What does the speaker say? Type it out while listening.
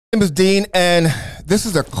My name is Dean, and this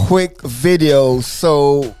is a quick video.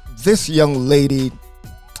 So this young lady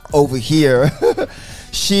over here,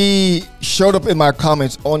 she showed up in my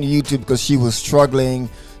comments on YouTube because she was struggling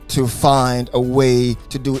to find a way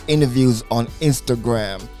to do interviews on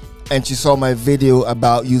Instagram, and she saw my video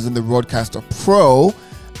about using the Rodecaster Pro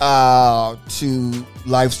to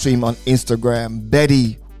live stream on Instagram.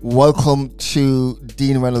 Betty, welcome to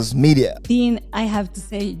Dean Reynolds Media. Dean, I have to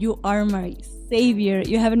say, you are my savior.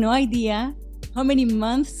 You have no idea how many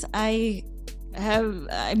months I'm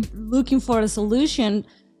looking for a solution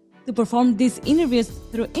to perform these interviews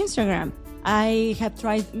through Instagram. I have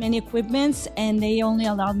tried many equipments and they only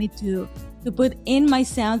allowed me to put in my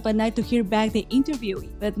sound but not to hear back the interview.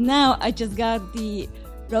 But now I just got the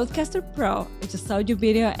Rodecaster Pro. I just saw your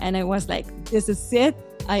video and I was like, this is it.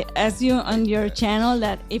 I asked you on your channel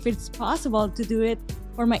that if it's possible to do it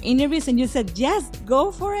for my interviews, and you said yes,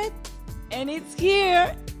 go for it. And it's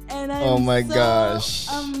here, and I'm gosh,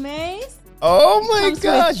 amazed. Oh my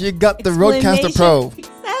gosh, you got the Rodecaster Pro.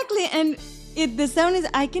 Exactly, and the sound is,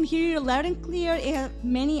 I can hear you loud and clear. It has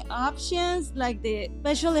many options, like the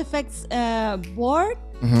special effects board.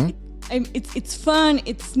 It's fun,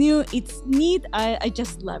 it's new, it's neat. I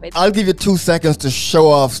just love it. I'll give you 2 seconds to show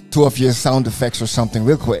off 2 of your sound effects or something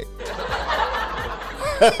real quick.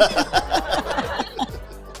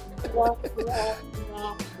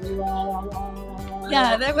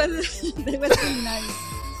 Yeah, that was really nice.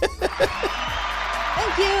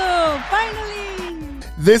 Thank you. Finally.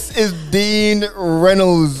 This is Dean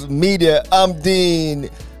Reynolds Media. I'm Dean.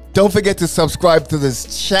 Don't forget to subscribe to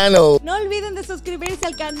this channel. No olviden de suscribirse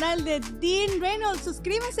al canal de Dean Reynolds.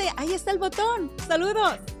 Suscríbanse. Ahí está el botón.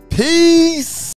 Saludos. Peace.